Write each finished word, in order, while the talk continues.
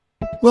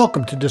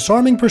Welcome to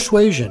Disarming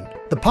Persuasion,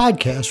 the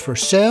podcast for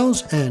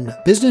sales and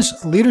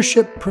business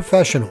leadership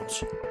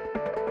professionals.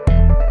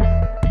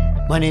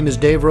 My name is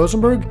Dave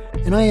Rosenberg,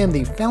 and I am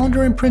the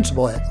founder and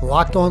principal at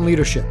Locked On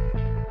Leadership,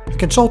 a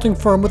consulting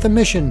firm with a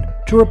mission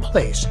to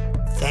replace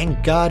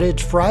 "Thank God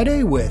It's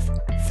Friday" with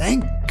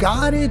 "Thank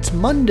God It's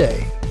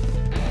Monday."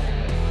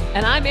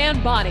 And I'm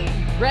Ann Bonney,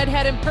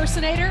 redhead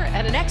impersonator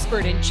and an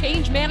expert in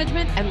change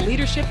management and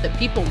leadership that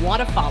people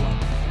want to follow.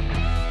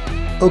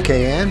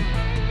 Okay, Ann,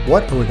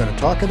 what are we going to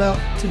talk about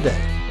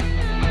today?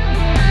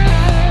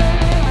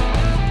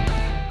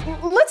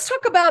 Let's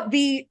talk about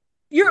you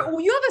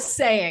have a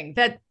saying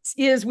that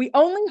is, we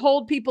only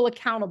hold people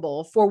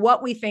accountable for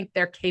what we think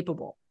they're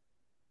capable,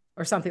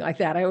 or something like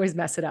that. I always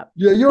mess it up.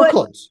 Yeah, you're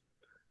close.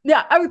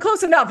 Yeah, I was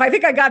close enough. I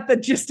think I got the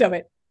gist of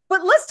it.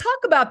 But let's talk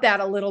about that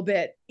a little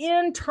bit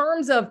in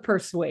terms of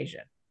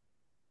persuasion.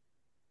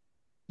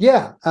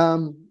 Yeah.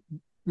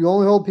 We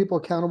only hold people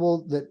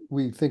accountable that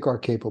we think are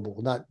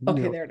capable. Not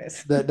okay. There it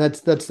is.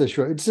 That's the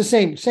short. It's the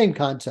same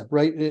concept,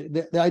 right?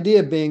 The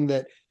idea being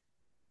that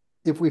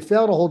if we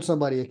fail to hold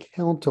somebody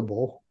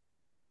accountable,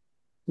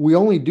 we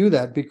only do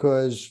that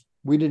because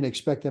we didn't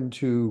expect them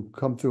to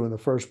come through in the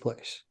first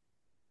place.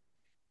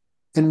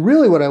 And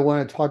really, what I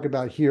want to talk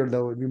about here,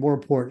 though, would be more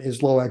important,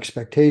 is low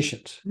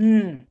expectations,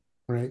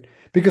 right?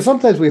 Because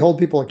sometimes we hold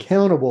people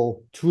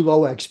accountable to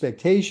low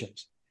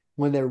expectations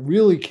when they're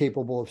really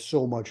capable of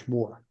so much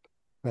more.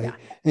 Right. Yeah.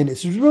 And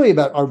it's really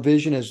about our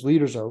vision as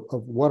leaders of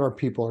what our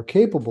people are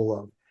capable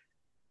of,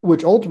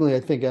 which ultimately I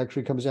think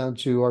actually comes down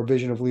to our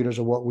vision of leaders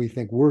of what we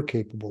think we're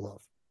capable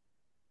of.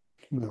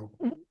 No.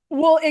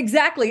 Well,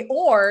 exactly.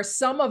 Or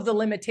some of the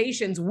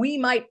limitations we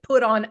might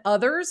put on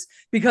others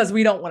because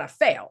we don't want to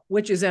fail,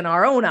 which is in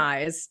our own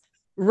eyes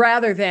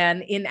rather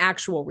than in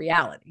actual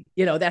reality.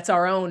 You know, that's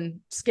our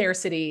own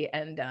scarcity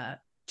and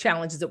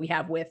challenges that we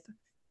have with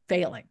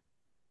failing.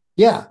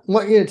 Yeah.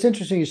 Well, it's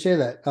interesting you say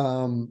that.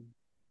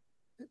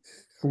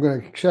 I'm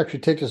going to actually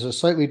take this a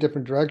slightly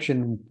different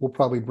direction. We'll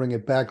probably bring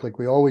it back like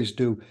we always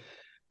do.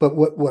 But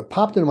what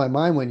popped into my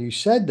mind when you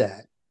said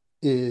that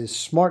is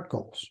SMART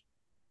goals.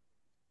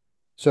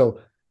 So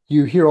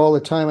you hear all the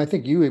time, I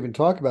think you even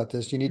talk about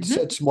this, you need to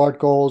set SMART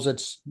goals.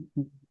 It's,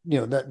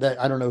 that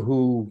I don't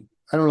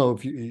know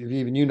if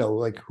even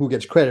like who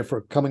gets credit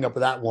for coming up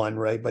with that one,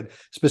 right? But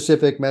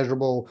specific,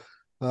 measurable,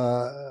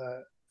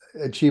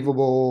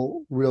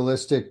 achievable,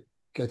 realistic,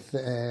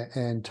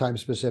 and time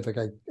specific.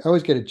 I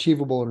always get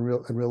achievable and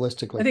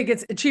realistically. I think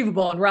it's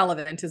achievable and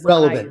relevant is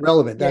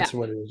relevant. That's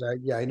what it is.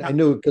 I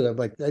knew because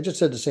I just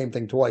said the same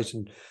thing twice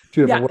in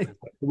two different words.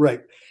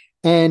 Right.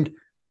 And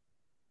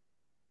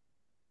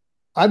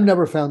I've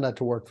never found that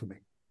to work for me.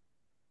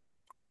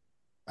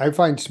 I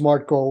find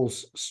SMART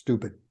goals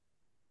stupid.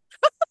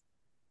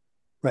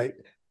 Right.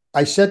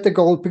 I set the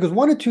goal because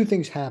one of two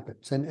things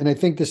happens. And I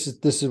think this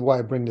is why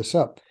I bring this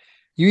up.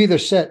 You either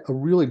set a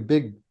really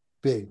big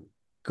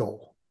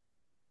goal,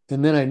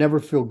 and then I never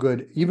feel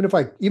good. Even if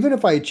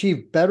I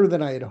achieve better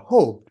than I had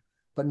hoped,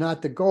 but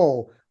not the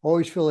goal, I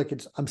always feel like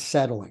I'm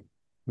settling.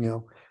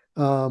 I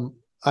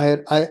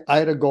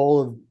had a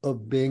goal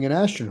of being an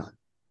astronaut.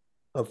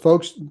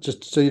 Folks,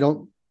 just so you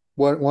don't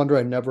wonder,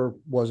 I never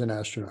was an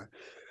astronaut.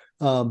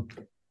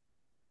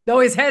 Though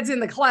his head's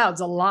in the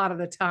clouds a lot of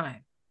the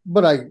time.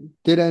 But I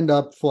did end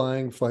up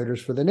flying fighters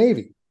for the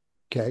Navy.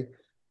 Okay.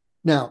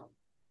 Now,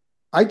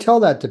 I tell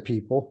that to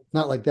people,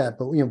 not like that,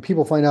 but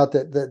people find out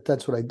that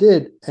that's what I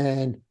did.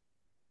 And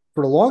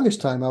for the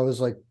longest time, I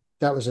was like,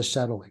 that was a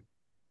settling,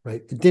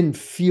 right? It didn't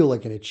feel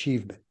like an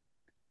achievement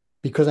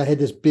because I had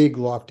this big,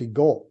 lofty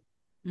goal,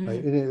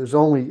 right? And it was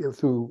only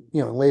through,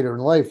 later in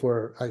life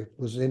where I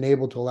was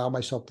enabled to allow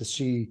myself to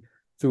see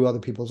through other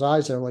people's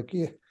eyes. And I'm like,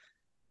 yeah,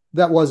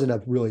 that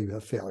wasn't really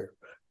a failure.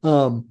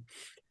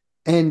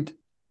 And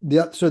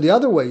the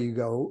other way you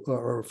go,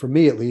 or for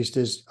me at least,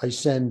 is I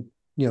send,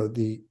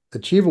 the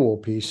achievable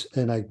piece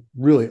and I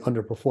really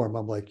underperform.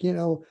 I'm like,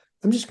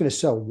 I'm just going to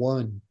sell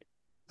one.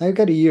 I've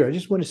got a year. I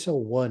just want to sell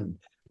one.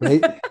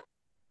 Right.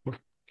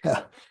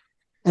 Yeah.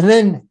 And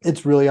then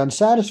it's really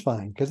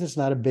unsatisfying because it's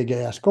not a big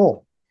ass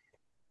goal.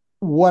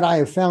 What I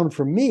have found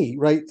for me,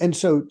 right. And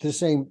so to the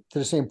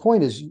same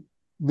point is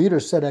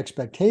leaders set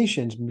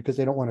expectations because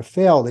they don't want to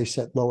fail. They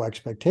set low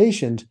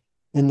expectations,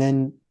 and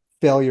then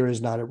failure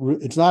is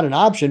it's not an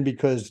option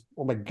because,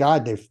 oh my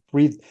God, they've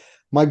breathed.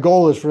 My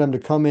goal is for them to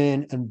come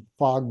in and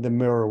fog the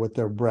mirror with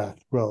their breath.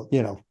 Well,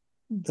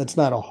 that's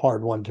not a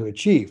hard one to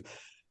achieve.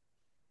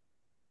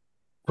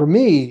 For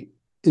me,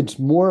 it's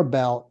more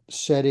about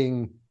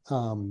setting,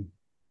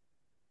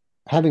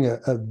 having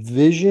a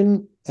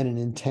vision and an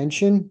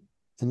intention,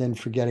 and then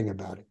forgetting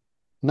about it.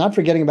 Not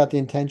forgetting about the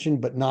intention,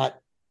 but not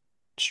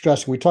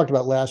stressing. We talked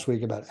about last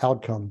week about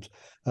outcomes,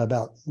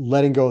 about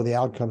letting go of the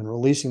outcome and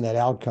releasing that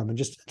outcome, and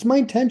just, it's my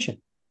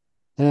intention.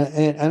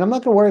 And I'm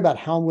not going to worry about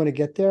how I'm going to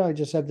get there. I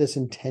just have this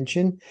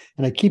intention,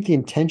 and I keep the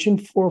intention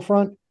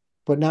forefront,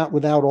 but not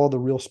without all the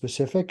real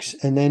specifics.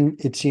 And then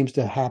it seems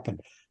to happen.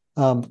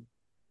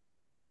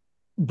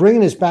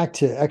 Bringing this back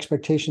to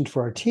expectations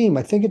for our team,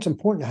 I think it's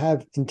important to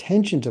have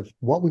intentions of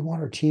what we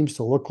want our teams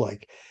to look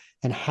like.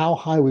 and how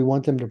high we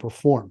want them to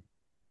perform.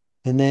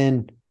 And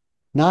then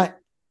not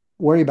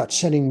worry about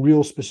setting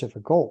real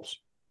specific goals.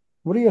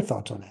 What are your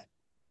thoughts on that?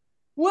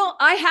 Well,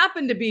 I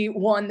happen to be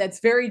one that's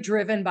very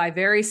driven by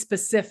very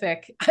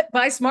specific,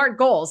 by SMART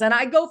goals. And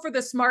I go for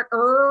the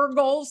smarter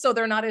goals so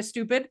they're not as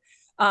stupid,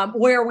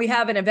 where we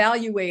have an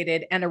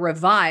evaluated and a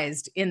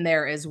revised in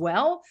there as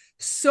well,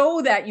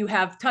 so that you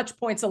have touch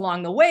points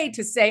along the way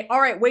to say,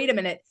 all right, wait a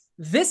minute,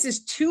 this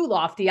is too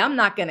lofty. I'm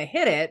not going to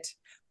hit it.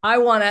 I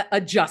want to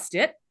adjust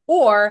it.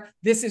 Or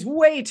this is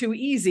way too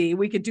easy.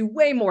 We could do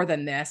way more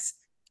than this,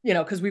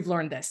 because we've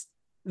learned this.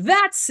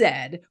 That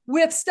said,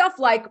 with stuff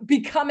like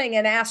becoming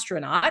an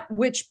astronaut,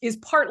 which is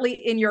partly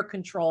in your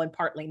control and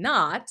partly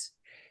not,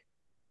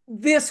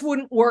 this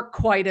wouldn't work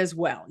quite as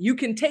well. You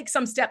can take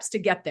some steps to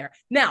get there.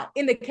 Now,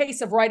 in the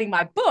case of writing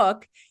my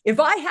book, if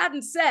I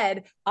hadn't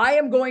said, I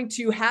am going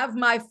to have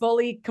my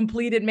fully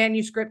completed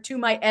manuscript to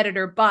my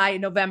editor by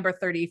November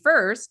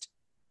 31st,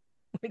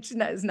 which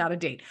is not a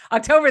date,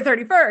 October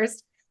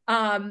 31st.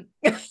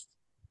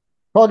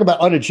 Talk about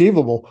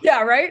unachievable.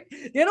 Yeah, right?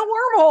 In a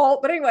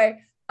wormhole. But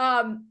anyway,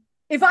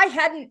 if I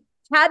hadn't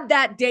had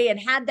that day and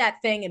had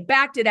that thing and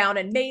backed it out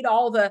and made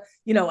all the,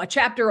 a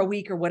chapter a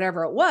week or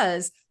whatever it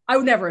was, I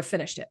would never have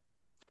finished it.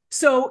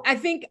 So I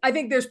think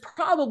there's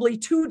probably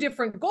two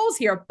different goals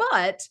here.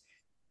 But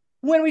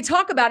when we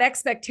talk about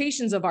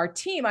expectations of our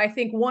team, I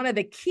think one of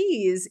the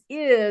keys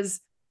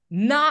is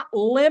not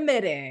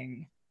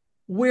limiting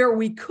where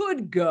we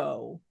could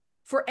go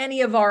for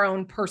any of our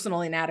own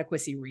personal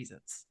inadequacy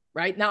reasons,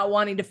 right? Not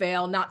wanting to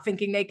fail, not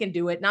thinking they can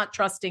do it, not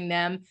trusting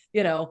them,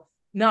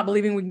 not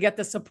believing we can get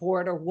the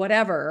support or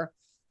whatever.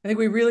 I think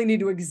we really need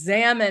to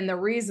examine the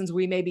reasons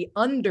we may be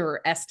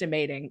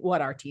underestimating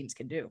what our teams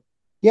can do.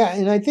 Yeah,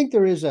 and I think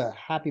there is a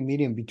happy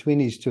medium between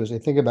these two as I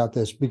think about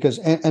this, because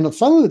and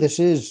some of this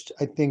is,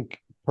 I think,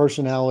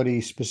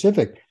 personality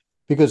specific,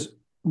 because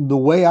the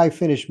way I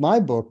finished my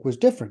book was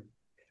different.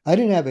 I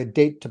didn't have a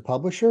date to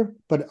publisher,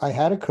 but I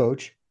had a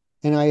coach,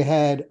 and I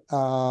had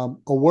a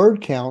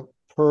word count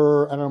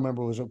per, I don't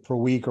remember, was it per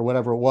week or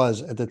whatever it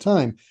was at the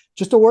time,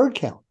 just a word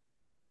count.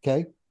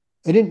 Okay.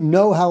 I didn't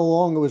know how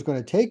long it was going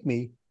to take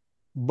me,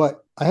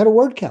 but I had a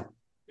word count,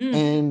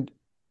 and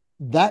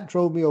that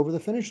drove me over the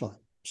finish line.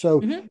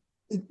 So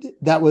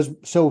that was,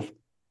 so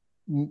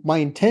my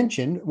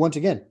intention, once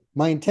again,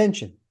 my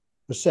intention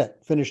was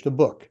set, finish the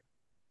book.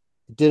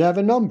 It did have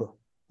a number,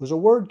 it was a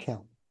word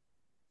count.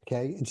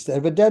 Okay. Instead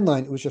of a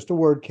deadline, it was just a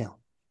word count.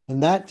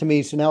 And that to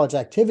me, so now it's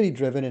activity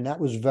driven, and that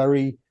was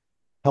very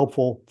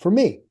helpful for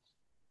me.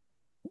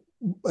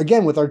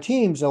 Again, with our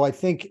teams, though, I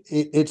think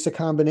it's a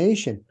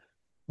combination.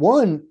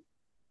 One,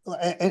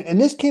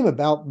 and this came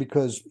about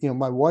because,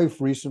 my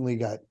wife recently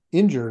got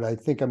injured. I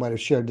think I might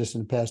have shared this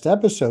in the past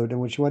episode. And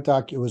when she went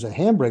to, it was a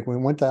handbrake. When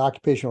we went to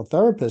occupational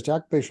therapist, the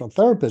occupational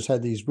therapist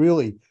had these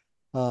really,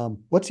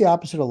 what's the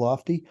opposite of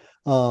lofty?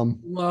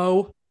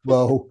 Low.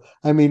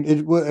 I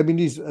mean,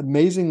 these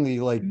amazingly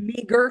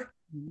meager.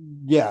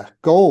 Yeah,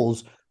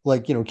 goals.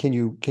 Like, can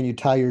you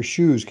tie your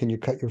shoes? Can you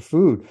cut your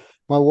food?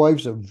 My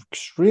wife's an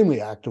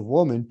extremely active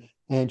woman,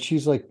 and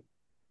she's like,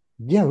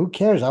 yeah, who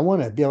cares? I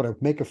want to be able to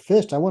make a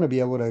fist. I want to be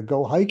able to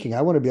go hiking.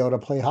 I want to be able to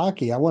play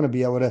hockey. I want to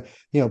be able to,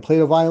 play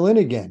the violin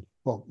again.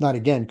 Well, not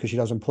again, because she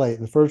doesn't play it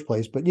in the first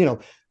place, but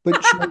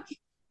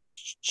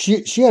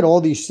she had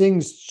all these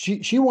things.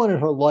 She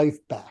wanted her life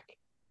back.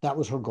 That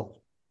was her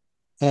goal.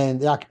 And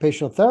the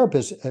occupational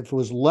therapist,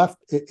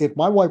 if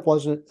my wife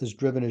wasn't as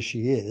driven as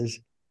she is,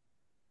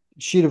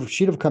 she'd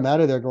have come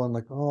out of there going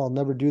like, oh, I'll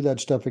never do that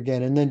stuff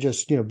again. And then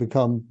just,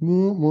 become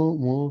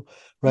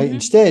right.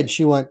 Instead,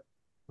 she went,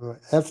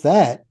 F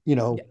that,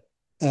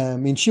 I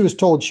mean, she was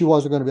told she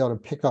wasn't going to be able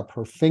to pick up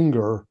her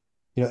finger,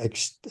 I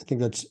think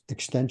that's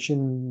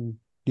extension.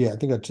 Yeah, I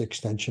think that's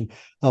extension,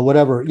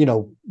 whatever,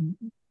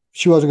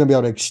 she wasn't going to be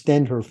able to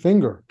extend her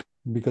finger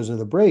because of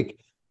the break.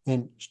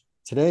 And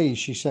today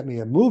she sent me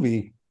a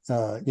movie,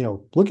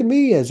 look at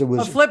me as it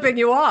was flipping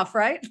you off,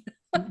 right?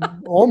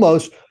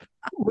 Almost.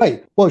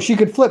 Right. Well, she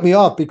could flip me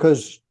off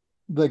because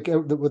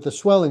with the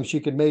swelling, she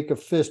could make a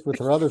fist with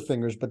her other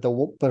fingers, but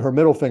her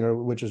middle finger,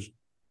 which is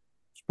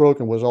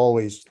broken, was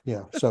always,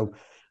 so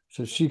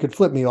she could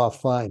flip me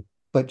off fine,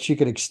 but she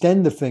could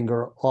extend the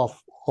finger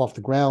off the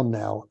ground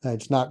now.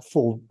 It's not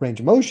full range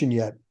of motion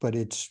yet, but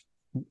it's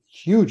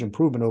huge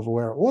improvement over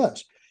where it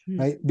was,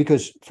 right?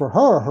 Because for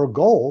her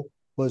goal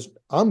was,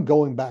 I'm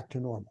going back to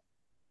normal.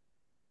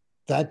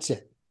 That's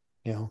it,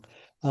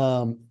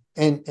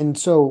 and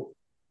so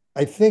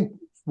I think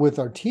with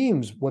our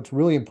teams, what's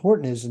really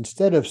important is,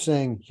 instead of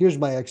saying, here's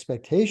my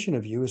expectation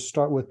of you, is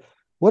start with,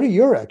 what are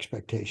your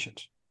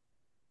expectations?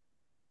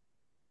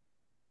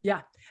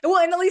 Yeah. Well,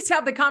 and at least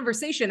have the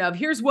conversation of,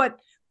 here's what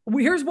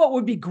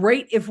would be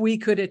great if we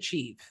could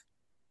achieve.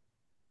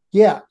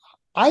 Yeah.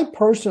 I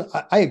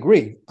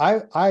agree.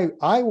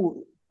 I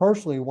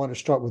personally want to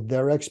start with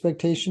their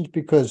expectations,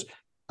 because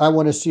I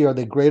want to see, are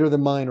they greater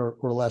than mine or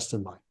less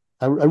than mine?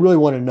 I really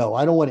want to know.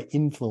 I don't want to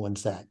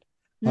influence that.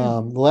 The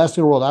last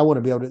thing in the world I want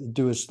to be able to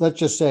do is, let's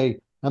just say,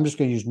 I'm just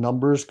going to use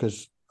numbers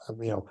because,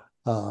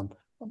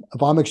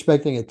 if I'm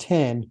expecting a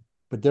 10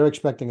 but they're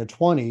expecting a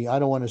 20. I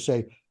don't want to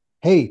say,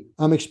 hey,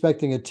 I'm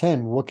expecting a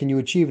 10. What can you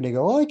achieve? And they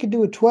go, oh, I can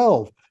do a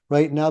 12.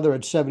 Right now they're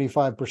at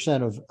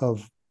 75%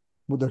 of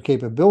their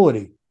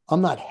capability.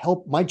 I'm not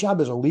my job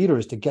as a leader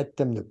is to get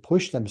them to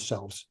push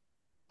themselves.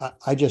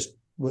 I just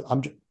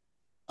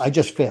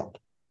failed.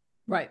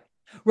 Right.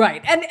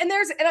 Right. And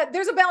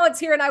there's a balance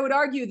here. And I would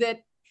argue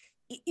that,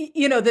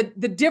 you know, the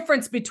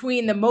difference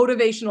between the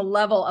motivational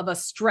level of a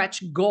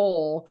stretch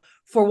goal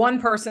for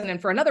one person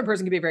and for another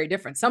person can be very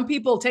different. Some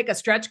people take a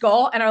stretch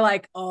goal and are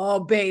like, oh,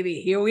 baby,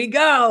 here we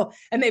go.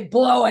 And they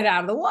blow it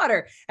out of the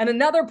water. And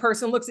another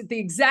person looks at the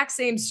exact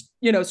same,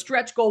 you know,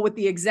 stretch goal with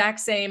the exact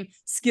same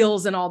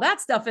skills and all that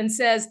stuff and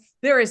says,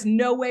 there is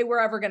no way we're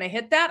ever going to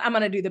hit that. I'm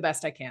going to do the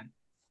best I can.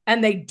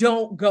 And they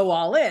don't go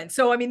all in.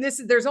 So, I mean,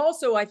 there's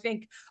also, I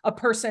think, a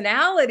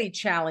personality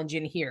challenge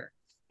in here.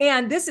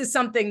 And this is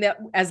something that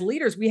as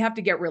leaders, we have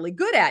to get really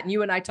good at. And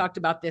you and I talked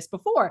about this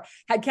before.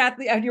 Had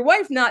your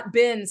wife not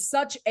been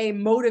such a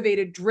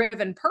motivated,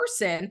 driven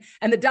person,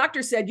 and the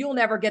doctor said, you'll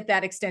never get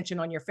that extension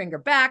on your finger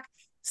back,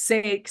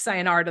 say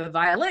sayonara to the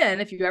violin,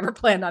 if you ever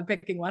planned on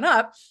picking one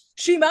up,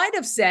 she might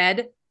have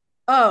said,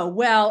 oh,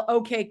 well,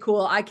 okay,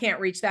 cool. I can't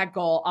reach that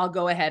goal. I'll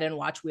go ahead and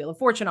watch Wheel of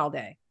Fortune all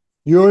day.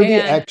 You're the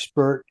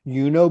expert.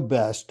 You know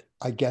best.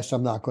 I guess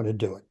I'm not going to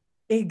do it.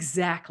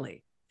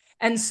 Exactly.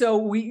 And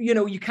so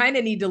you kind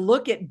of need to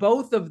look at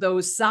both of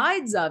those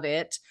sides of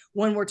it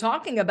when we're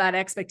talking about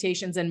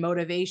expectations and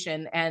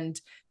motivation and,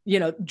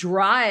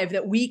 drive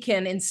that we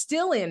can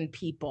instill in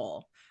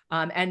people.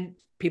 And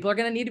people are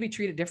going to need to be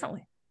treated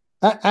differently.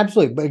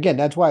 Absolutely. But again,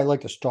 that's why I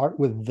like to start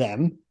with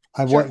them.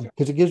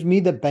 Because it gives me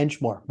the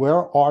benchmark.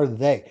 Where are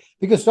they?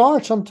 Because there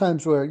are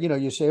sometimes where,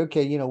 you say,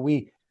 okay,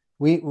 we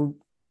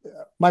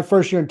my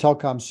first year in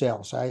telecom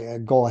sales, I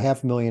goal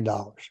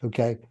 $500,000.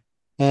 Okay.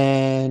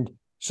 And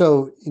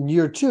so in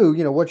year two,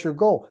 what's your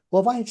goal?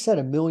 Well, if I had set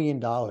 $1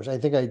 million, I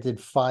think I did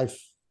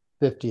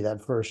 550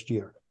 that first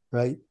year,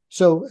 right?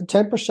 So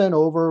 10%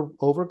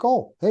 over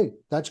goal. Hey,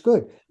 that's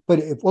good. But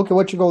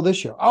what's your goal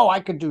this year? Oh, I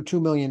could do $2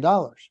 million.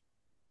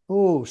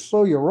 Oh,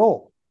 slow your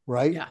roll,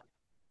 right? Yeah.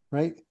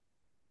 Right.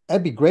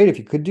 That'd be great if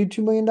you could do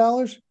 $2 million.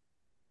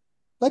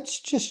 Let's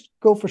just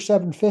go for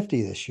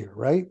 750 this year,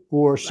 right?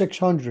 Or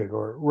 600,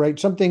 or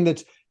something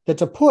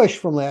that's a push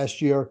from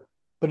last year,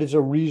 but it's a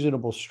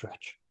reasonable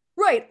stretch.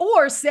 Right.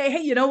 Or say,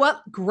 hey, you know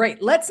what?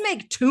 Great. Let's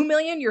make 2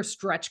 million your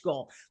stretch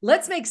goal.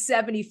 Let's make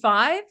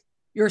 75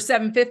 your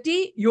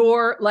 750.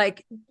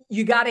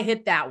 You got to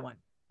hit that one.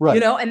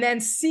 Right. And then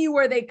see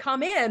where they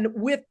come in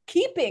with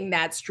keeping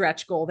that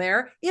stretch goal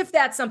there. If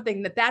that's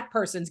something that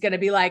person's going to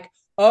be like,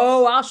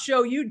 oh, I'll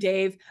show you,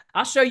 Dave.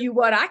 I'll show you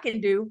what I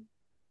can do.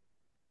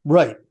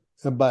 Right.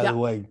 And by the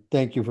way,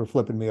 thank you for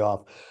flipping me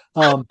off.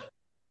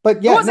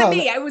 But yeah, it wasn't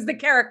me. I was the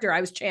character I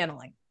was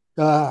channeling.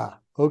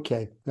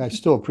 Okay. I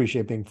still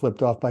appreciate being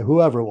flipped off by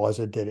whoever it was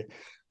that did it.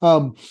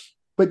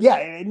 But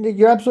yeah,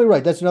 you're absolutely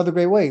right. That's another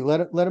great way.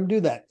 Let them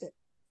do that.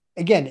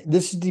 Again,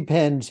 this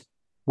depends.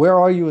 Where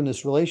are you in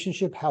this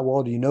relationship? How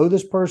well do you know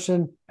this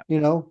person?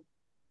 Because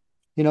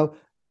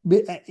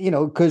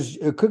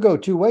it could go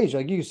two ways.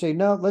 Like you say,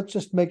 no, let's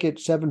just make it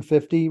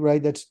 750,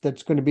 right? That's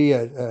going to be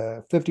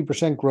a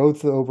 50%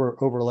 growth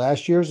over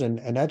last year's,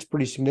 and that's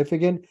pretty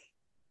significant.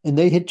 And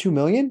they hit 2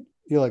 million.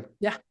 You're like,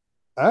 yeah.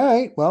 All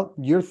right. Well,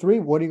 year 3,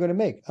 what are you going to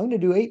make? I'm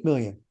going to do 8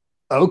 million.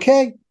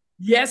 Okay.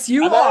 Yes,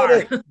 you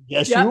are.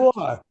 Yes, you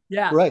are.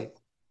 Yeah. Right.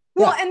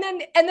 Well, yeah.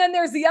 and then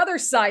there's the other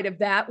side of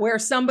that where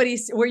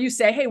you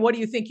say, hey, what do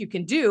you think you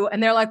can do?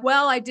 And they're like,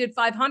 well, I did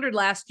 500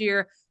 last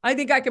year. I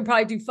think I can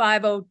probably do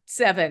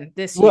 507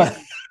 this year. Right.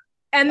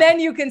 And then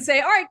you can say,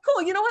 all right,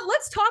 cool. You know what?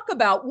 Let's talk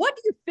about what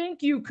do you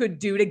think you could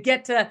do to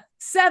get to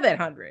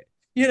 700,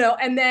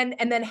 and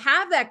then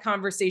have that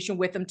conversation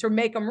with them to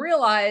make them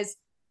realize,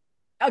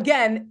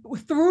 again,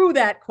 through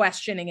that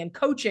questioning and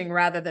coaching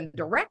rather than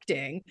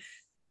directing,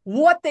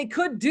 what they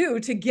could do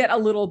to get a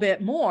little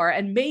bit more.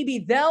 And maybe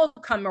they'll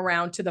come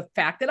around to the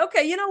fact that,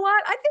 okay, you know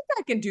what? I think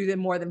I can do them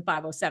more than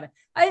 507.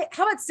 How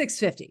about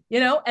 650,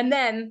 and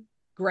then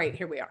great,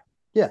 here we are.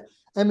 Yeah.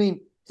 I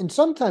mean, and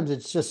sometimes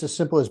it's just as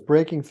simple as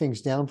breaking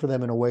things down for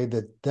them in a way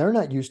that they're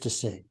not used to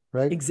seeing,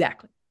 right?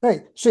 Exactly.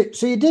 Right.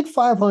 So you did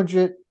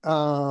 500.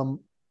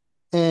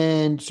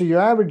 And so your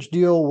average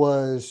deal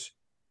was,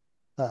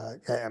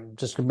 I'm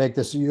just going to make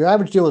this, your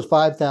average deal was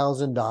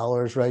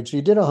 $5,000, right? So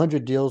you did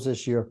 100 deals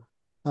this year.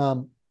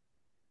 What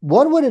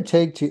would it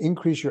take to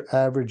increase your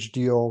average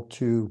deal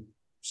to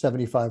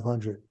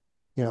 7,500?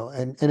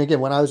 And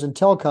again, when I was in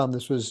telecom,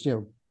 this was,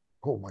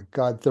 oh my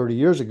God, 30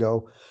 years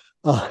ago,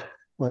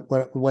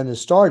 when it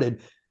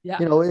started,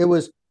 it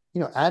was,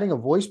 adding a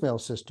voicemail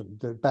system.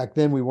 Back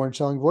then we weren't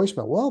selling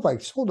voicemail. Well, if I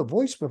sold a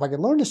voicemail, if I could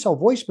learn to sell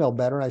voicemail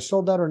better, and I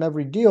sold that on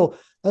every deal,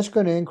 that's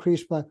going to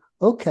increase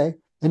okay.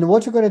 And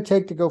what's it going to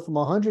take to go from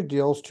 100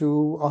 deals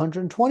to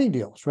 120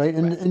 deals, right?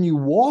 And you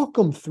walk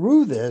them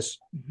through this,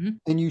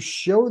 and you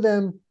show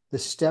them the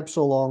steps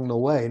along the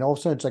way. And all of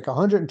a sudden, it's like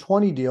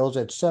 120 deals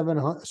at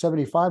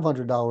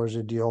 $7,500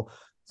 a deal.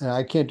 And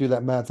I can't do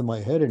that math in my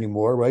head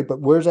anymore, right?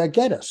 But where's that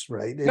get us,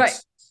 right?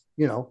 It's,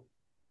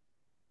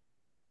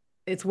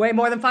 It's way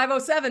more than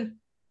 507.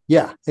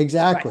 Yeah,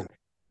 exactly.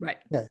 Right.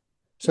 Yeah.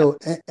 So,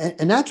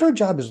 and that's our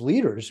job as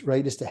leaders,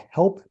 right? Is to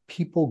help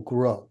people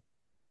grow.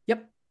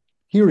 Yep.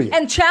 Period.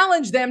 And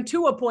challenge them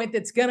to a point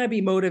that's going to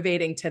be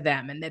motivating to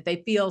them, and that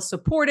they feel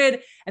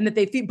supported, and that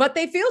they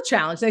feel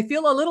challenged. They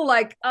feel a little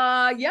like,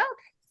 yeah,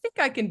 I think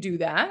I can do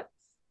that.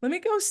 Let me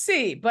go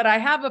see. But I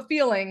have a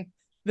feeling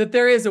that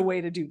there is a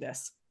way to do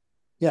this.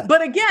 Yeah.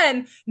 But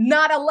again,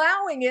 not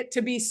allowing it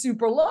to be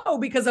super low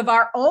because of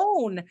our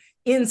own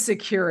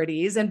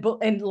insecurities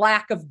and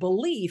lack of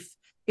belief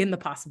in the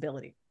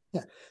possibility.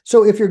 Yeah.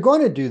 So if you're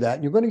going to do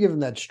that, you're going to give them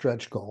that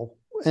stretch goal.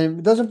 And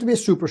it doesn't have to be a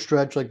super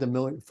stretch like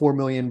the 4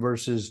 million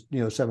versus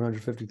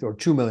 750 or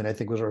 2 million, I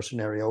think was our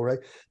scenario, right?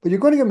 But you're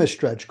going to give them a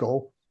stretch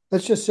goal.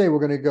 Let's just say we're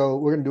going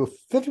to do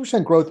a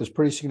 50% growth is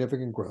pretty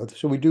significant growth.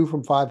 So we do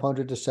from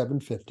 500 to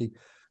 750.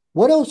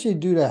 What else do you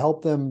do to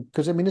help them?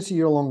 Because I mean, it's a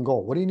year-long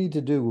goal. What do you need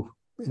to do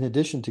in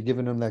addition to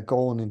giving them that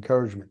goal and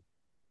encouragement?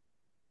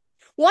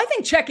 Well, I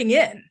think checking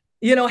in,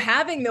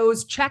 having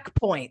those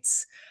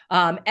checkpoints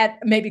at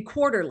maybe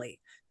quarterly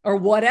or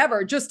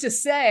whatever, just to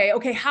say,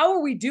 okay, how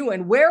are we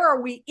doing? Where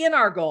are we in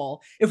our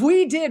goal? If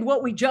we did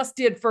what we just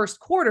did first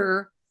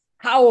quarter,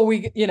 how are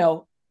we,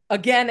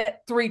 again,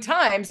 at 3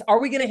 times, are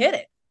we going to hit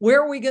it?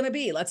 Where are we going to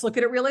be? Let's look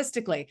at it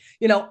realistically.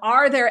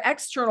 Are there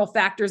external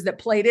factors that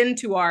played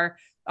into our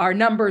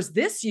numbers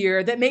this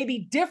year that may be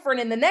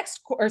different in the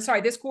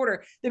this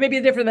quarter, that may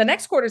be different in the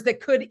next quarters that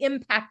could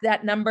impact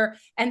that number,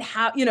 and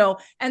how,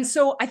 and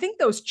so I think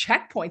those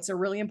checkpoints are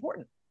really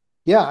important.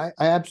 Yeah,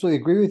 I absolutely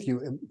agree with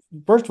you.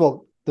 First of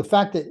all, the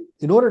fact that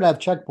in order to have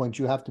checkpoints,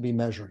 you have to be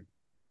measuring.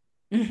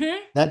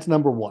 Mm-hmm. That's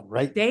number one,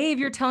 right? Dave,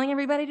 you're telling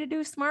everybody to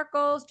do SMART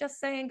goals. Just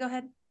saying, go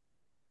ahead.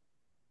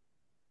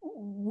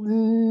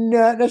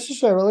 Not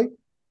necessarily.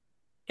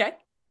 Okay.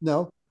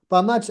 No, but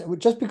I'm not,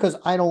 just because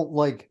I don't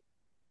like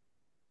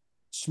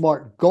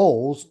SMART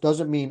goals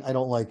doesn't mean I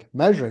don't like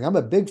measuring. I'm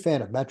a big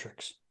fan of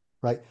metrics,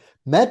 right?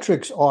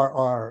 Metrics are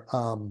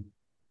our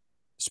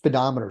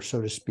speedometer,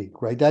 so to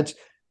speak, right? That's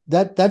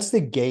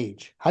the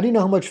gauge. How do you know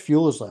how much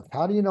fuel is left?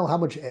 How do you know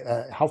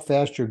how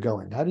fast you're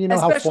going? How do you know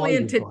how far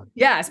you've gone?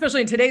 Yeah,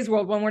 especially in today's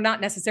world when we're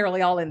not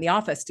necessarily all in the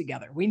office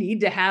together. We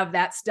need to have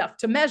that stuff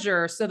to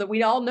measure so that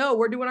we all know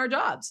we're doing our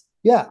jobs.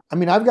 Yeah, I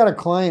mean, I've got a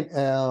client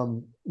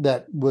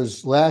that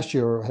was last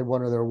year had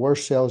one of their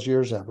worst sales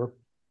years ever,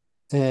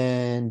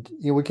 and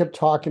we kept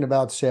talking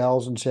about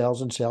sales and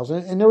sales and sales,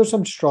 and there were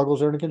some struggles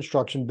there in the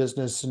construction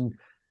business, and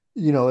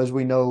as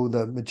we know,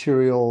 the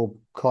material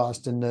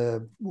cost and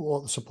the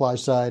supply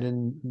side,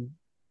 and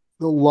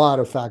a lot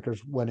of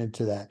factors went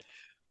into that.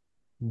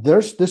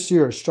 This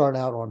year is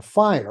starting out on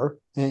fire,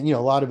 and a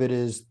lot of it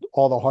is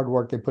all the hard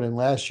work they put in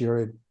last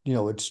year.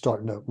 It's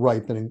starting to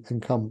ripen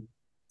and come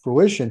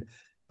fruition.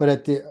 But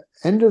at the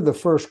end of the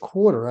first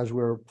quarter, as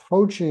we're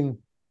approaching,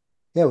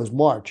 it was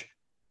March,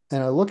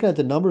 and I'm looking at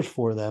the numbers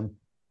for them,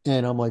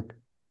 and I'm like,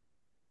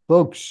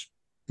 folks,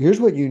 here's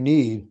what you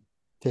need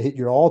to hit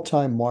your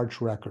all-time March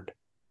record,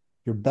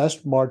 your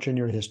best March in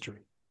your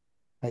history,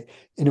 right?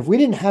 And if we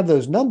didn't have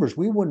those numbers,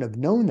 we wouldn't have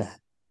known that.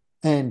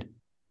 And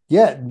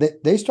yeah,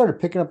 they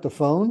started picking up the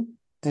phone,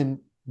 and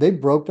they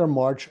broke their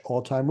March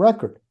all-time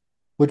record,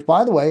 which,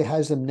 by the way,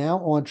 has them now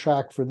on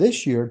track for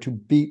this year to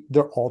beat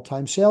their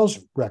all-time sales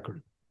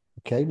record.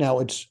 Okay, now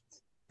it's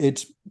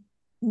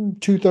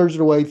 2/3 of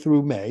the way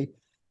through May.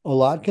 A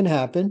lot can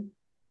happen,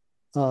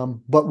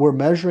 but we're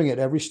measuring it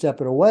every step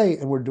of the way,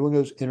 and we're doing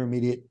those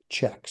intermediate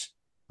checks.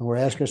 And we're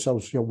asking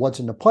ourselves, what's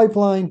in the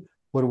pipeline?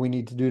 What do we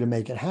need to do to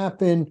make it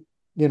happen?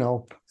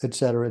 Et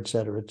cetera, et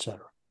cetera, et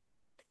cetera.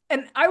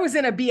 And I was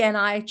in a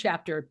BNI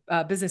chapter,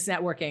 Business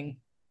Networking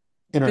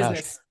International.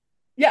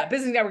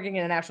 Business Networking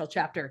International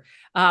chapter,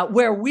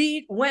 where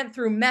we went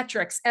through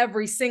metrics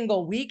every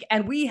single week,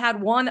 and we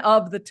had one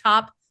of the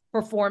top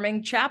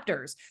performing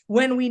chapters.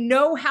 When we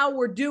know how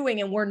we're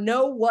doing, and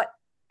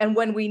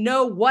when we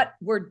know what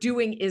we're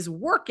doing is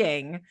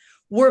working,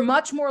 we're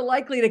much more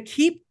likely to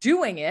keep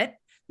doing it,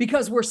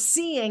 because we're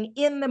seeing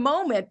in the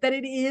moment that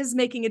it is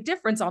making a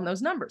difference on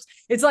those numbers.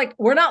 It's like,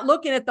 we're not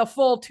looking at the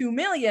full 2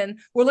 million.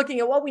 We're looking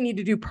at what we need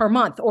to do per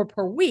month or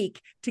per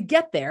week to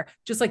get there.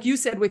 Just like you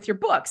said with your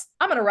books,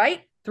 I'm going to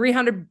write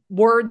 300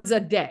 words a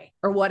day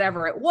or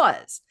whatever it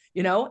was.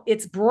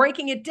 It's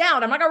breaking it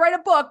down. I'm not going to write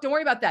a book. Don't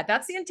worry about that.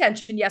 That's the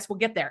intention. Yes, we'll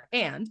get there.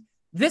 And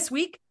this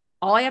week,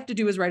 all I have to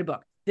do is write a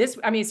book.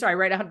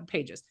 Write 100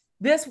 pages.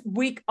 This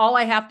week, all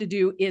I have to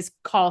do is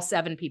call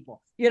 7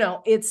 people.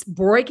 It's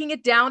breaking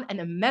it down and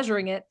then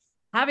measuring it,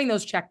 having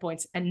those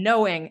checkpoints, and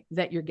knowing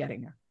that you're getting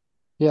there.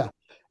 Yeah.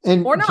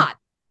 Or not.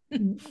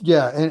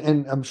 Yeah.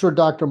 And I'm sure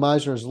Dr.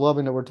 Meisner is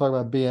loving that we're talking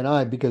about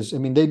BNI, because,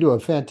 they do a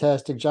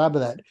fantastic job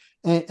of that.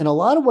 And a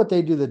lot of what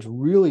they do that's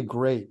really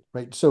great,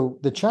 right? So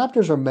the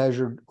chapters are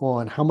measured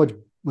on how much,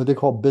 what they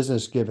call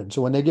business given.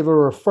 So when they give a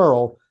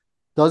referral,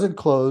 does it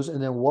close?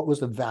 And then what was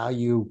the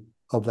value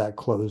of that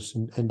close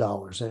in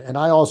dollars? And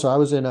I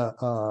was in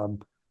a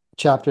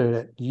chapter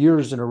that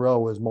years in a row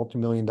was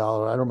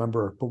multi-million-dollar. I don't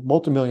remember, but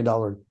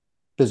multi-million-dollar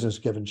business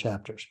given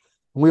chapters.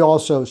 And we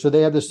also, so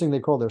they have this thing they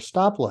call their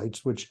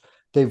stoplights, which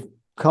they've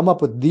come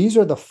up with, these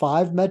are the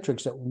 5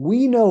 metrics that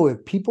we know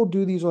if people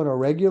do these on a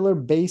regular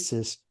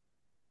basis,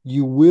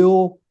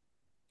 you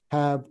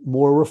have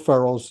more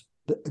referrals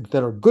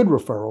that are good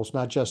referrals,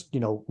 not just,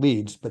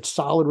 leads, but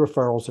solid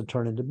referrals that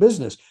turn into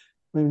business.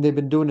 I mean, they've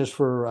been doing this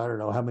for, I don't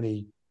know how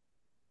many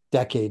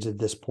decades at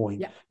this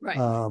point. Yeah, right.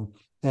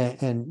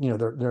 And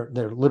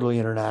they're literally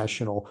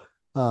international.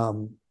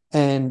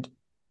 And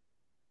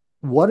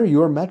what are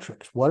your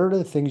metrics? What are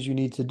the things you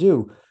need to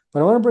do? But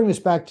I want to bring this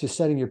back to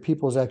setting your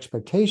people's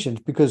expectations,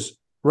 because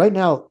right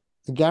now,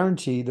 I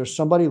guarantee there's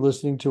somebody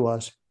listening to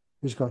us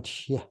who's going,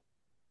 yeah,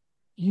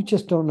 you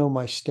just don't know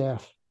my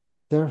staff.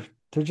 They're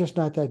just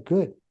not that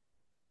good.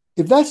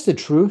 If that's the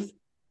truth,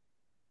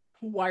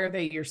 why are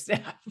they your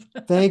staff?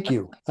 Thank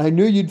you. I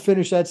knew you'd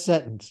finish that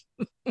sentence,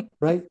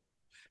 right?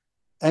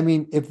 I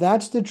mean, if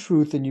that's the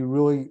truth, then you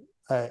really,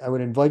 I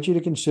would invite you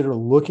to consider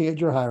looking at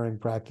your hiring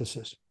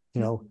practices,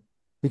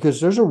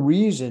 because there's a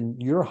reason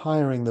you're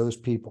hiring those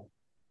people.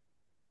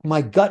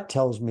 My gut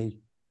tells me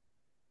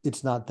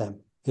it's not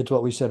them. It's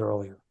what we said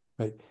earlier,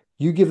 right?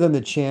 You give them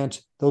the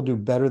chance, they'll do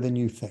better than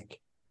you think.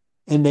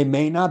 And they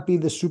may not be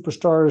the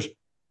superstars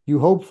you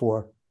hope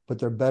for, but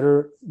they're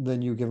better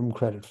than you give them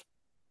credit for.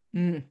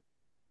 Mm.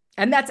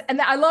 And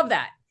I love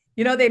that.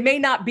 They may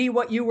not be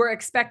what you were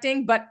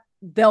expecting, but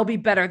they'll be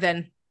better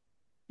than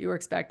you were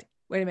expecting.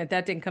 Wait a minute,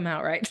 that didn't come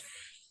out right.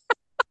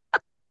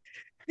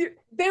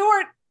 They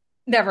weren't,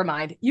 never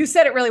mind. You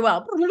said it really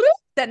well.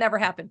 That never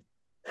happened.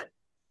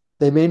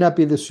 They may not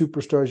be the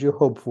superstars you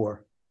hope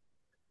for,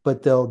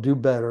 but they'll do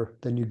better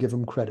than you give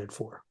them credit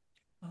for.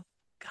 Oh,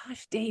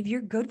 gosh, Dave,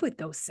 you're good with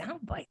those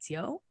sound bites,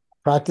 yo.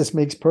 Practice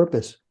makes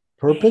purpose.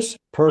 Purpose?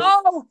 Perfect.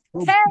 Oh,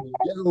 hey.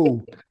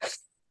 Yo.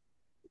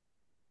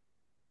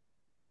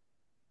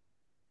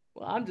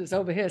 Well, I'm just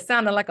over here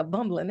sounding like a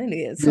bumbling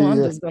idiot, so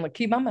I'm just going to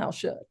keep my mouth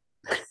shut.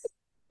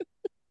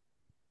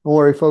 Don't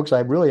worry, folks.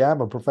 I really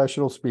am a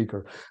professional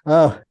speaker.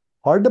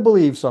 Hard to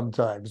believe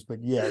sometimes,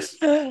 but yes.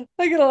 I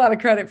get a lot of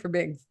credit for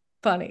being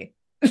funny.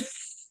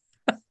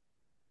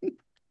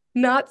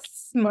 Not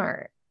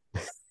smart.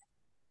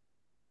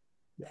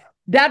 Yeah.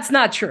 That's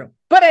not true.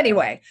 But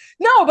anyway,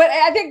 no, but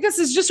I think this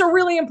is just a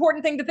really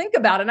important thing to think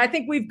about. And I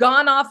think we've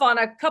gone off on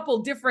a couple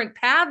different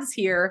paths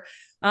here.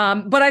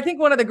 But I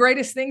think one of the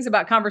greatest things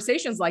about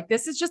conversations like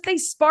this is just they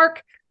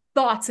spark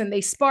thoughts and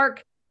they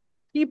spark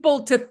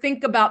people to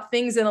think about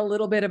things in a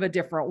little bit of a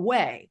different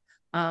way,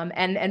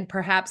 and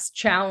perhaps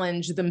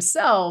challenge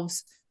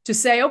themselves to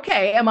say,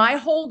 okay, am I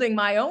holding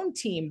my own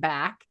team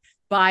back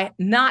by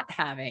not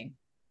having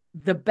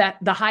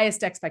the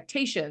highest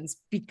expectations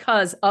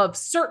because of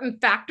certain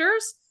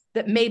factors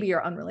that maybe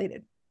are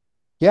unrelated?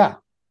 Yeah.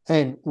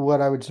 And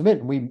what I would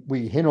submit, we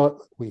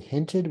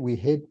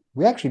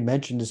actually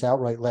mentioned this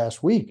outright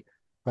last week,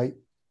 right?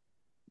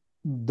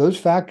 Those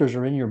factors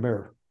are in your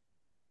mirror.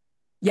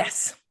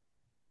 Yes.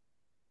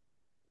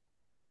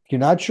 If you're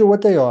not sure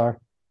what they are,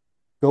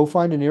 go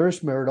find the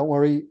nearest mirror. Don't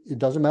worry. It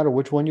doesn't matter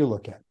which one you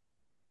look at.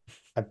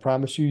 I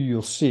promise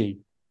you'll see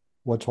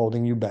what's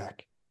holding you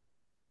back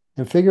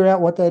and figure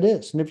out what that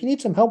is. And if you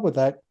need some help with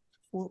that,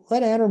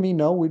 let Ann or me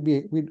know.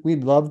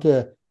 We'd love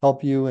to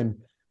help you and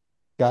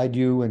guide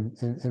you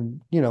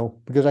and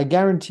because I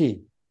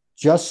guarantee,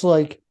 just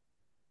like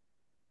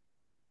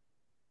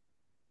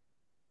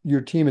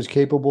your team is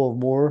capable of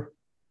more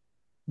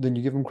than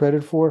you give them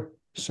credit for,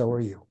 so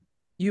are you.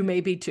 You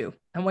may be too.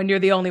 And when you're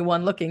the only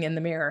one looking in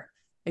the mirror,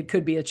 it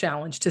could be a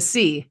challenge to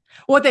see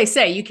what they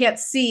say. You can't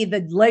see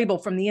the label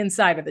from the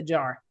inside of the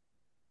jar.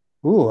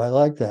 Ooh, I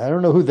like that. I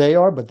don't know who they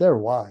are, but they're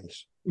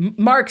wise.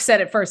 Mark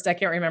said it first. I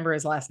can't remember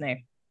his last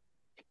name.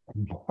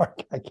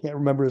 Mark, I can't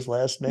remember his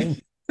last name.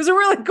 He was a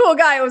really cool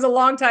guy. It was a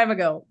long time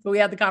ago, but we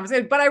had the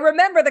conversation. But I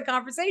remember the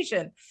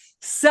conversation.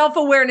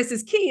 Self-awareness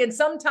is key. And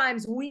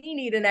sometimes we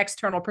need an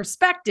external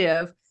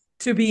perspective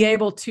to be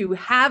able to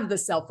have the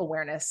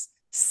self-awareness,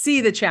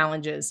 see the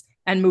challenges,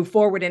 and move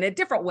forward in a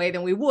different way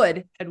than we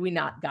would had we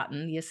not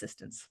gotten the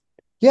assistance.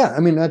 Yeah, I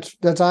mean,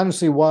 that's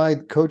honestly why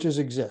coaches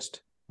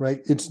exist,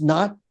 right? It's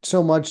not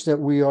so much that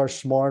we are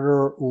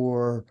smarter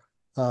or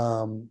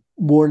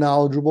more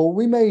knowledgeable.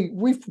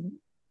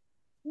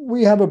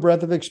 We have a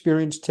breadth of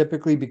experience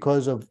typically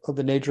because of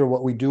the nature of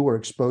what we do. We're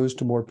exposed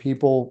to more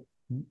people.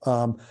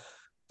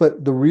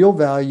 But the real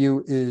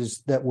value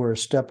is that we're a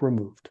step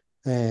removed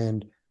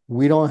and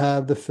we don't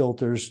have the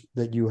filters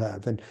that you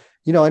have. And,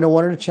 I know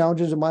one of the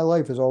challenges of my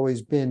life has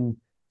always been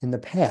in the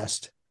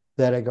past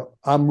that I go,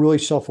 I'm really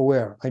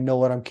self-aware. I know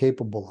what I'm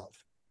capable of.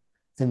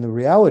 And the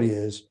reality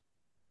is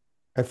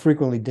I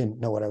frequently didn't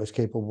know what I was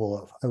capable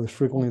of. I was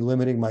frequently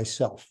limiting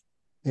myself.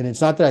 And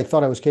it's not that I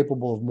thought I was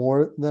capable of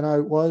more than I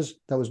was.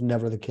 That was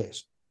never the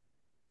case.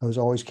 I was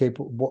always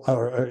capable,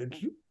 I'm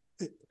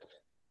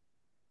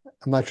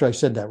not sure I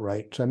said that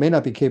right. So I may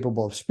not be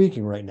capable of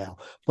speaking right now,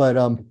 but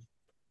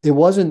it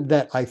wasn't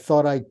that I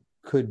thought I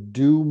could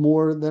do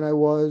more than I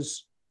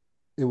was.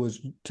 It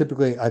was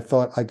typically, I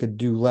thought I could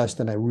do less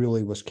than I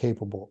really was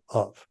capable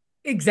of.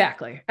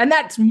 Exactly. And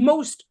that's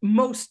most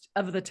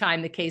of the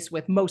time the case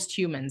with most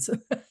humans.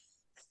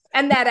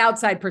 And that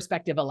outside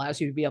perspective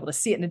allows you to be able to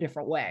see it in a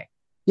different way.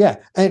 Yeah.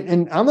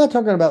 And I'm not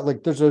talking about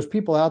like, there's those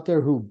people out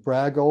there who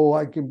brag, oh,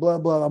 I can blah,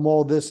 blah, I'm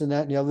all this and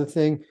that and the other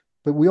thing.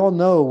 But we all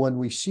know when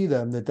we see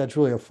them that that's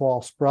really a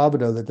false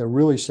bravado. That they're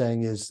really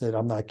saying is that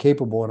I'm not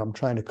capable and I'm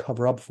trying to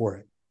cover up for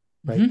it.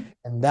 Right. Mhm.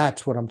 And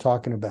that's what I'm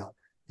talking about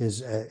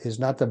is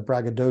not the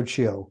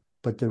braggadocio,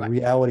 but the Right.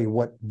 reality,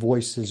 what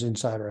voices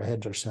inside our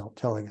heads are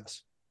telling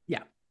us.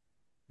 Yeah.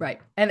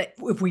 Right. And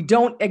if we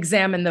don't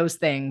examine those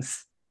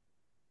things,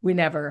 we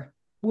never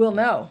will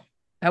know.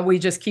 And we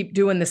just keep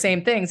doing the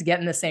same things,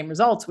 getting the same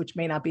results, which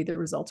may not be the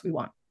results we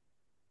want.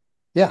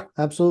 Yeah,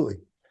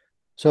 absolutely.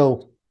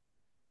 So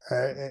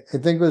I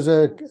think it was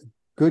a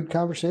good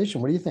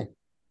conversation. What do you think?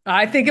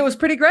 I think it was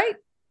pretty great.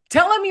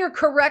 Tell them your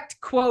correct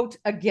quote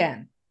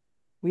again.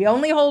 We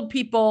only hold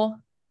people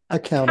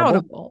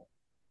accountable.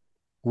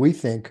 We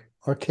think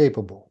are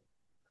capable.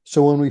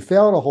 So when we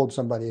fail to hold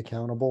somebody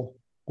accountable,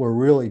 we're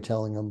really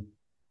telling them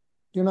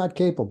you're not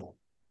capable.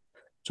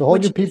 So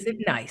hold your people. Is it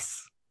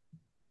nice?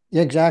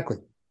 Yeah, exactly.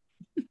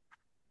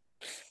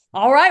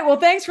 All right. Well,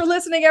 thanks for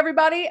listening,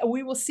 everybody.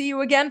 We will see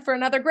you again for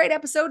another great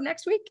episode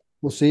next week.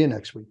 We'll see you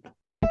next week.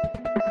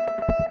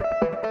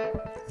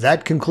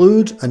 That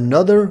concludes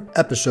another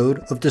episode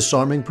of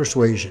Disarming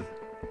Persuasion.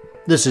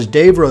 This is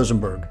Dave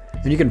Rosenberg,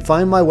 and you can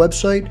find my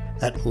website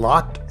at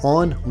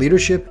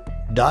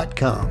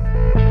lockedonleadership.com.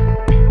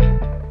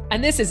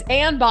 And this is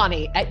Ann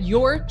Bonny at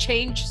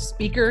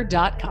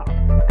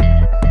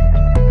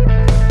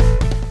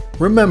yourchangespeaker.com.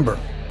 Remember,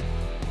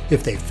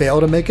 if they fail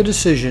to make a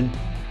decision,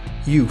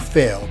 you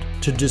failed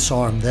to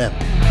disarm them.